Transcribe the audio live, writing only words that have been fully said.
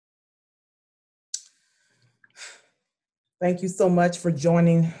Thank you so much for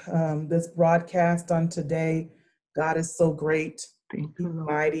joining this broadcast on today. God is so great. Thank He's you, Lord.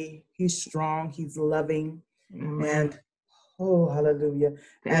 mighty. He's strong. He's loving. Amen. And oh, hallelujah.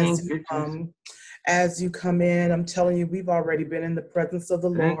 Thank you, Jesus. As you come in, I'm telling you, we've already been in the presence of the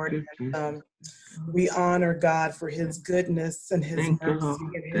Thank Lord. you, Jesus. We honor God for his goodness and his Thank you, Lord.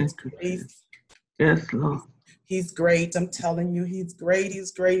 mercy and his Thank you, grace. Jesus. Yes, Lord. He's great. I'm telling you, he's great.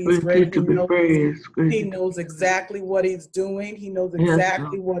 He's great. He's Greatly great. to be praised. He knows exactly what he's doing. He knows Yes,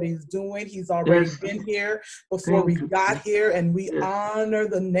 exactly Lord. what he's doing. He's already Yes, been Lord. here before we Thank you, got Jesus. here, and we Yes. honor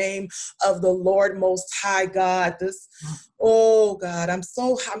the name of the Lord Most High God. Oh God, I'm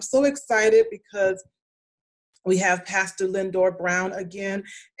so excited because we have Pastor Lendor Brown again,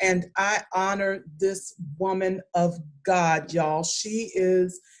 and I honor this woman of God, y'all. She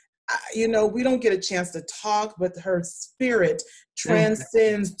is, we don't get a chance to talk, but her spirit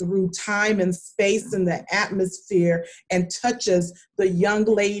transcends through time and space and the atmosphere and touches the young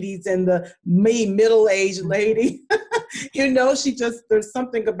ladies and the middle-aged lady. There's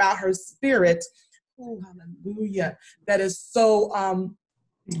something about her spirit, oh, hallelujah, that is so,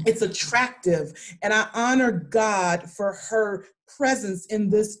 it's attractive. And I honor God for her presence in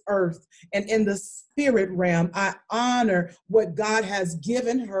this earth and in the spirit realm. I honor what God has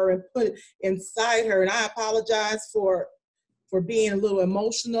given her and put inside her. And I apologize for being a little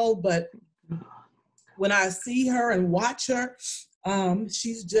emotional, but when I see her and watch her,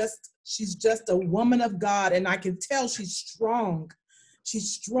 she's just a woman of God, and I can tell she's strong.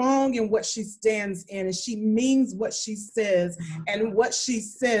 She's strong in what she stands in, and she means what she says, and what she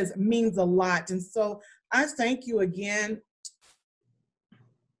says means a lot. And so I thank you again.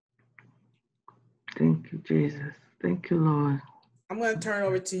 Thank you, Jesus. Thank you, Lord. I'm going to turn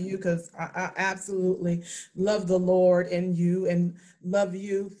over to you because I absolutely love the Lord in you and love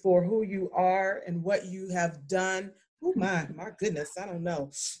you for who you are and what you have done. Oh, my goodness, I don't know.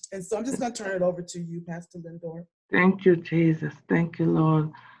 And so I'm just going to turn it over to you, Pastor Lendor. Thank you, Jesus. Thank you,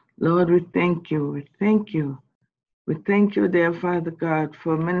 Lord. Lord, we thank you. We thank you. We thank you, dear Father God,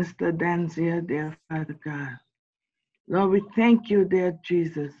 for Minister Danzia, dear Father God. Lord, we thank you, dear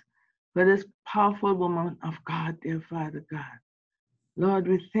Jesus, for this powerful woman of God, dear Father God. Lord,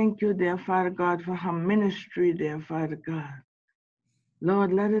 we thank you, dear Father God, for her ministry, dear Father God.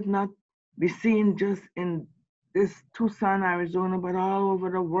 Lord, let it not be seen just in this Tucson, Arizona, but all over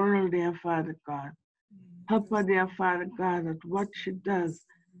the world, dear Father God. Help her, dear Father God, that what she does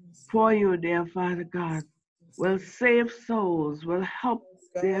for you, dear Father God, will save souls, will help,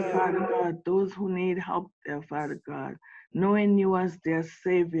 dear Father God, those who need help, dear Father God, knowing you as their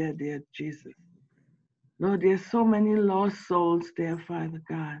Savior, dear Jesus. Lord, there's so many lost souls, dear Father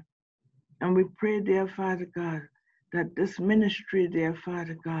God. And we pray, dear Father God, that this ministry, dear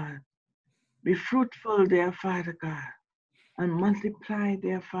Father God, be fruitful, dear Father God, and multiply,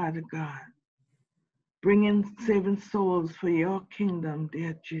 dear Father God, bringing saving souls for your kingdom,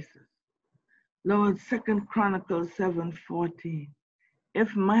 dear Jesus. Lord, 2 Chronicles 7:14,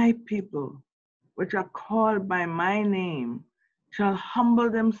 if my people, which are called by my name, shall humble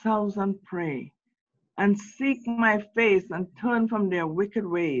themselves and pray, and seek my face and turn from their wicked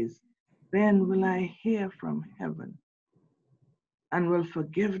ways, then will I hear from heaven and will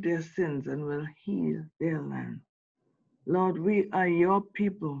forgive their sins and will heal their land. Lord, we are your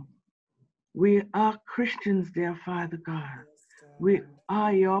people. We are Christians, dear Father God. We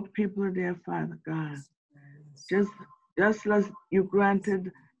are your people, dear Father God. Just as you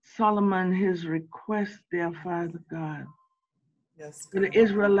granted Solomon his request, dear Father God. Yes, For the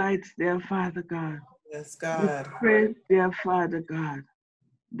Israelites, dear Father God. Yes, God. We pray, dear Father God,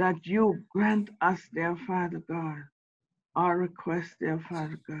 that you grant us, dear Father God, our request, dear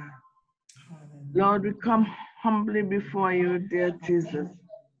Father God. Hallelujah. Lord, we come humbly before you, dear Jesus.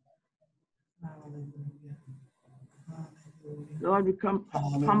 Hallelujah. Lord, we come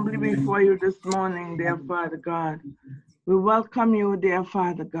humbly before you this morning, dear Father God. We welcome you, dear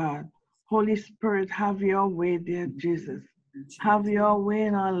Father God. Holy Spirit, have your way, dear Jesus. Have your way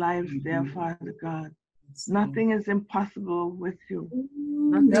in our lives, dear Father God. Nothing is impossible with you.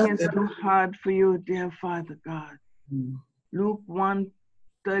 Nothing is too hard for you, dear Father God. Luke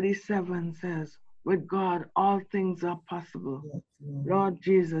 1:37 says, with God, all things are possible. Lord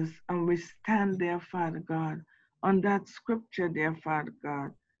Jesus, and we stand, dear Father God, on that scripture, dear Father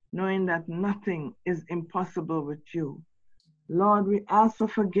God, knowing that nothing is impossible with you. Lord, we ask for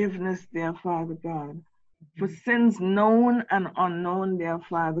forgiveness, dear Father God, for sins known and unknown, dear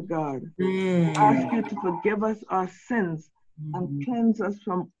Father God. We ask you to forgive us our sins and cleanse us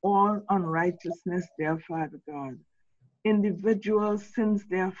from all unrighteousness, dear Father God. Individual sins,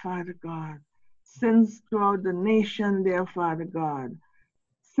 dear Father God. sins throughout the nation, dear Father God.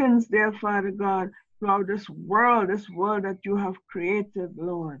 Sins, dear Father God, throughout this world that you have created,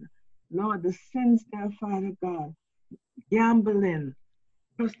 Lord. Lord, the sins, dear Father God, gambling,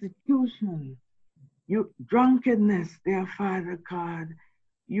 prostitution, you drunkenness, dear Father God.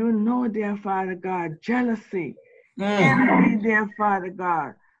 You know, dear Father God, jealousy, envy, dear Father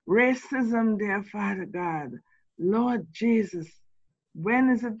God, racism, dear Father God. Lord Jesus, when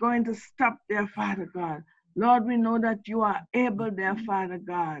is it going to stop, dear Father God? Lord, we know that you are able, dear Father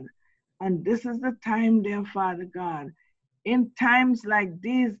God. And this is the time, dear Father God. In times like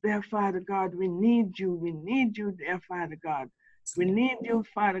these, dear Father God, we need you. We need you, dear Father God. We need you,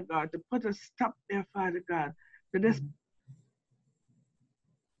 Father God, to put a stop, dear Father God, to this.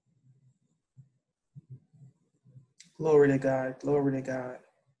 Glory to God. Glory to God.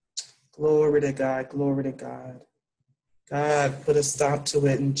 Glory to God. Glory to God. God, put a stop to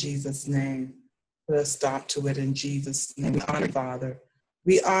it in Jesus' name. Put a stop to it in Jesus' name. We honor you, Father.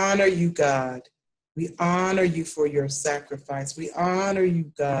 We honor you, God. We honor you for your sacrifice. We honor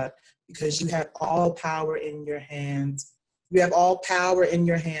you, God, because you have all power in your hands. You have all power in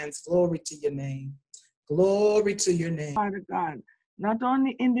your hands. Glory to your name. Glory to your name. Father God, not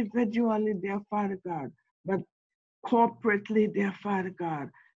only individually, dear Father God, but corporately, dear Father God.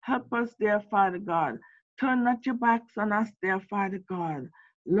 Help us, dear Father God. Turn not your backs on us, dear Father God.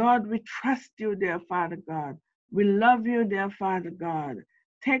 Lord, we trust you, dear Father God. We love you, dear Father God.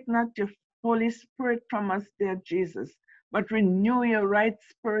 Take not your Holy Spirit from us, dear Jesus, but renew your right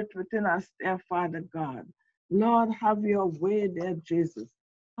spirit within us, dear Father God. Lord, have your way, dear Jesus.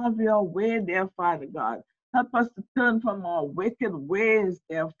 Have your way, dear Father God. Help us to turn from our wicked ways,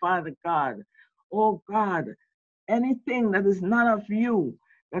 dear Father God. Oh God, anything that is not of you,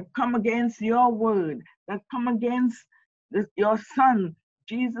 that come against your word, that come against your Son,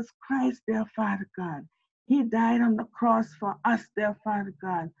 Jesus Christ, dear Father God. He died on the cross for us, dear Father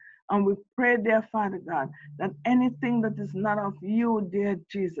God. And we pray, dear Father God, that anything that is not of you, dear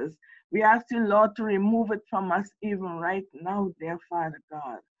Jesus, we ask you, Lord, to remove it from us even right now, dear Father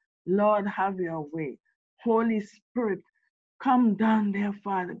God. Lord, have your way. Holy Spirit, come down, dear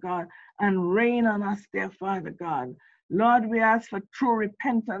Father God, and reign on us, dear Father God. Lord, we ask for true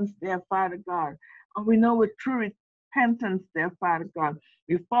repentance, dear Father God. And we know with true repentance, dear Father God,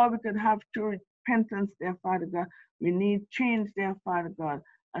 before we could have true repentance, dear Father God, we need change, dear Father God.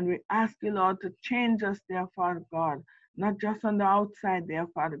 And we ask you, Lord, to change us, dear Father God, not just on the outside, dear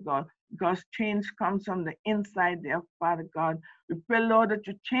Father God, because change comes from the inside, dear Father God. We pray, Lord, that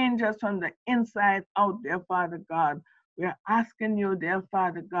you change us from the inside out, dear Father God. We are asking you, dear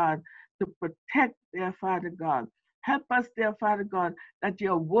Father God, to protect, dear Father God. Help us, dear Father God, that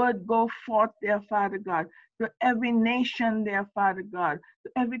your word go forth, dear Father God, to every nation, dear Father God,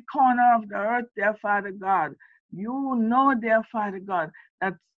 to every corner of the earth, dear Father God. You know, dear Father God,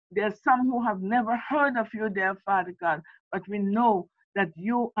 that there's some who have never heard of you, dear Father God, but we know that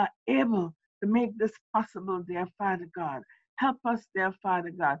you are able to make this possible, dear Father God. Help us, dear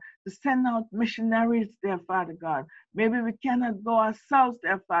Father God, to send out missionaries, dear Father God. Maybe we cannot go ourselves,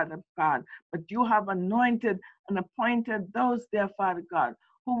 dear Father God, but you have anointed and appointed those, dear Father God,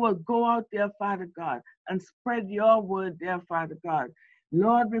 who will go out, dear Father God, and spread your word, dear Father God.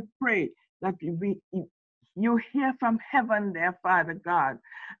 Lord, we pray that you hear from heaven, dear Father God.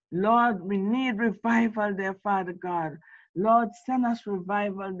 Lord, we need revival, dear Father God. Lord, send us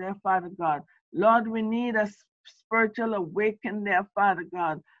revival, dear Father God. Lord, we need a spiritual awakening, dear Father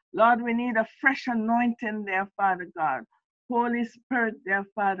God. Lord, we need a fresh anointing, dear Father God. Holy Spirit, dear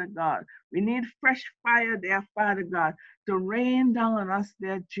Father God. We need fresh fire, dear Father God, to rain down on us,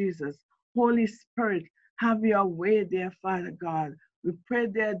 dear Jesus. Holy Spirit, have your way, dear Father God. We pray,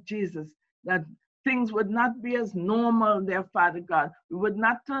 dear Jesus, that things would not be as normal, dear Father God. We would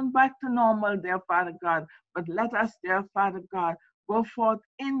not turn back to normal, dear Father God, but let us, dear Father God, go forth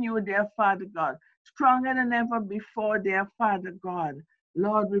in you, dear Father God, stronger than ever before, dear Father God.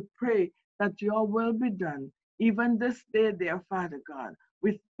 Lord, we pray that your will be done, even this day, dear Father God.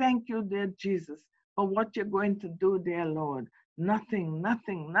 We thank you, dear Jesus, for what you're going to do, dear Lord. Nothing,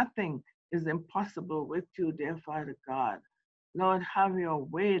 nothing, nothing is impossible with you, dear Father God. Lord, have your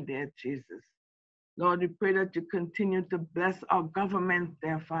way, dear Jesus. Lord, we pray that you continue to bless our government,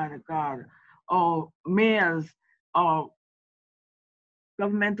 dear Father God, our mayors, our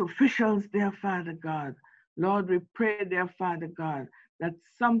government officials, dear Father God. Lord, we pray, dear Father God, that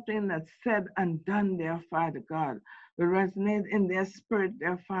something that's said and done, dear Father God, will resonate in their spirit,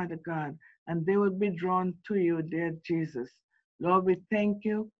 dear Father God, and they will be drawn to you, dear Jesus. Lord, we thank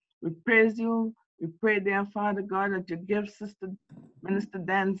you, we praise you, We pray, dear Father God, that you give Sister Minister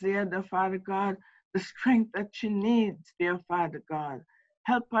Danzia, dear Father God, the strength that she needs, dear Father God.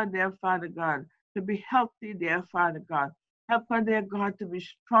 Help her, dear Father God, to be healthy, dear Father God. Help her, dear God, to be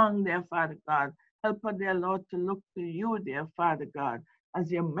strong, dear Father God. Help her, dear Lord, to look to you, dear Father God,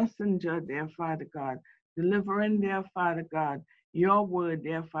 as your messenger, dear Father God, delivering, dear Father God, your word,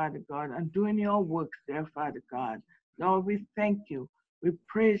 dear Father God, and doing your works, dear Father God. Lord, we thank you. We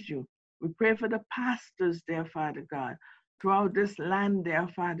praise you. We pray for the pastors, dear Father God, throughout this land, dear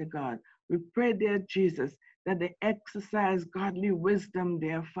Father God. We pray, dear Jesus, that they exercise godly wisdom,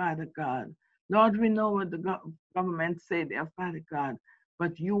 dear Father God. Lord, we know what the government say, dear Father God,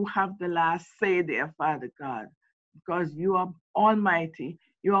 but you have the last say, dear Father God, because you are almighty.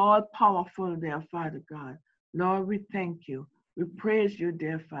 You are all powerful, dear Father God. Lord, we thank you. We praise you,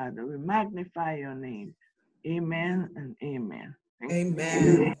 dear Father. We magnify your name. Amen and amen. Thank Amen.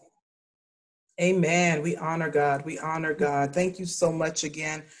 you. Amen. We honor God. We honor God. Thank you so much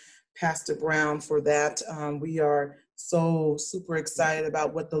again, Pastor Brown, for that. We are so super excited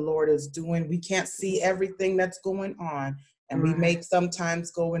about what the Lord is doing. We can't see everything that's going on, and we may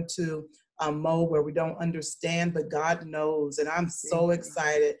sometimes go into a mode where we don't understand, but God knows. And I'm so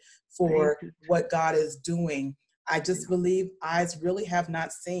excited for what God is doing. I just believe eyes really have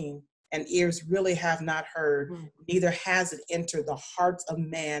not seen and ears really have not heard, neither has it entered the hearts of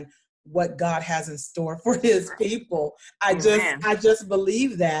man what God has in store for his people. I just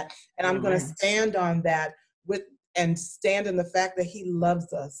believe that, and I'm going to stand on that and stand in the fact that he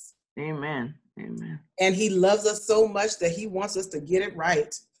loves us. Amen. Amen. And he loves us so much that he wants us to get it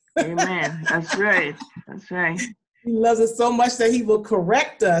right. Amen. That's right. That's right. He loves us so much that he will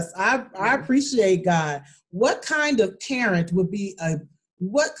correct us. I appreciate God. What kind of parent would be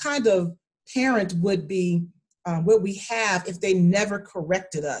what we have if they never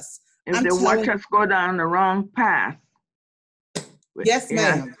corrected us? If they watch us go down the wrong path. Yes,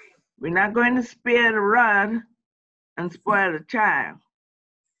 ma'am. We're not going to spare the rod and spoil the child.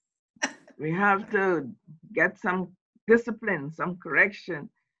 We have to get some discipline, some correction.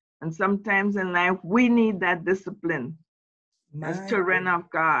 And sometimes in life, we need that discipline as children of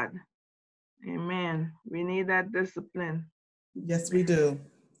God. Amen. We need that discipline. Yes, we do.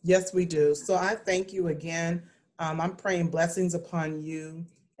 Yes, we do. So I thank you again. I'm praying blessings upon you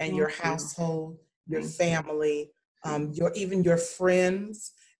and your household, your family, even your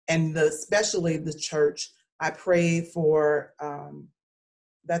friends, and especially the church. I pray for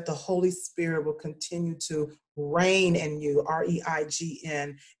that the Holy Spirit will continue to reign in you,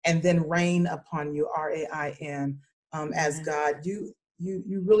 R-E-I-G-N, and then reign upon you, R-A-I-N, as God. You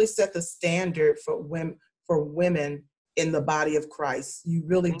really set the standard for women in the body of Christ. You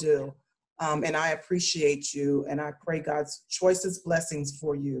really do. And I appreciate you, and I pray God's choicest blessings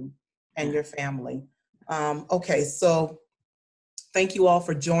for you and your family. Okay, so thank you all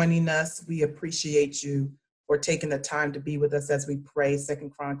for joining us. We appreciate you for taking the time to be with us as we pray.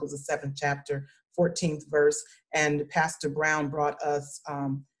 2 Chronicles, the 7th chapter, 14th verse. And Pastor Brown brought us I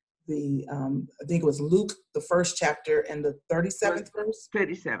think it was Luke, the 1st chapter, and the 37th verse?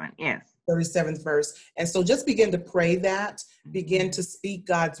 37, yes. 37th verse. And so just begin to pray that, begin to speak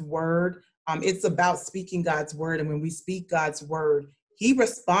God's word. It's about speaking God's word. And when we speak God's word, he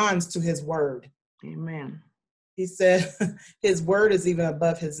responds to his word. Amen. He said his word is even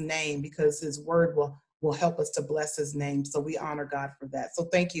above his name, because his word will help us to bless his name. So we honor God for that. So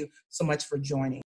thank you so much for joining.